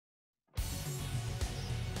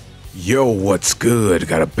Yo, what's good?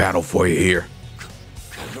 Got a battle for you here.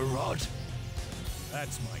 Kakarot.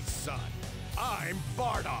 That's my son. I'm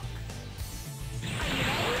Bardock.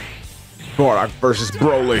 Bardock versus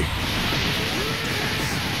Broly.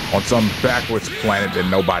 On some backwards planet that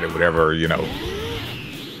nobody would ever,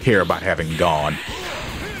 care about having gone.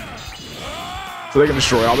 So they can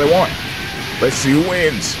destroy all they want. Let's see who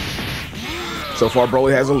wins. So far,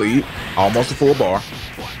 Broly has a lead. Almost a full bar.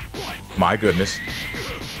 My goodness.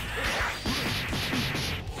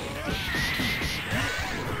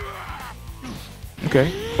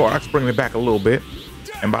 Okay, Bardock's bringing it back a little bit.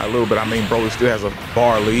 And by a little bit, I mean Broly still has a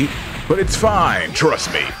bar lead. But it's fine,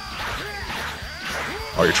 trust me.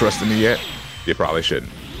 Are you trusting me yet? You probably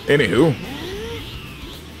shouldn't. Anywho.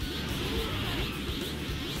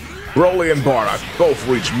 Broly and Bardock both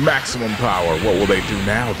reach maximum power. What will they do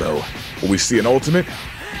now, though? Will we see an ultimate?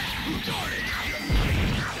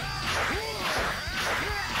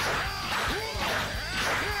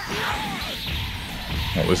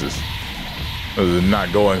 Oh, this is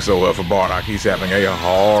not going so well for Bardock. He's having a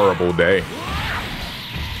horrible day.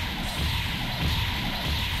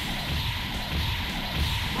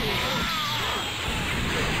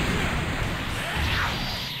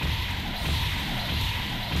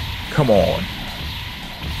 Come on.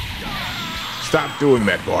 Stop doing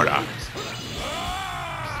that, Bardock.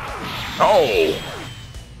 Oh!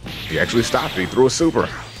 He actually stopped it. He threw a super.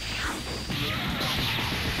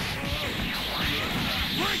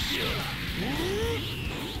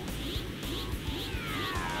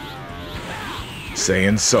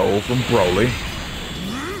 Saiyan Soul from Broly.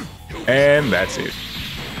 And that's it.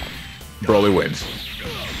 Broly wins.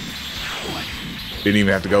 Didn't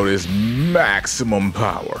even have to go to his maximum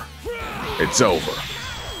power. It's over.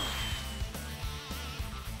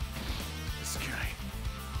 This guy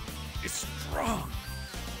is strong.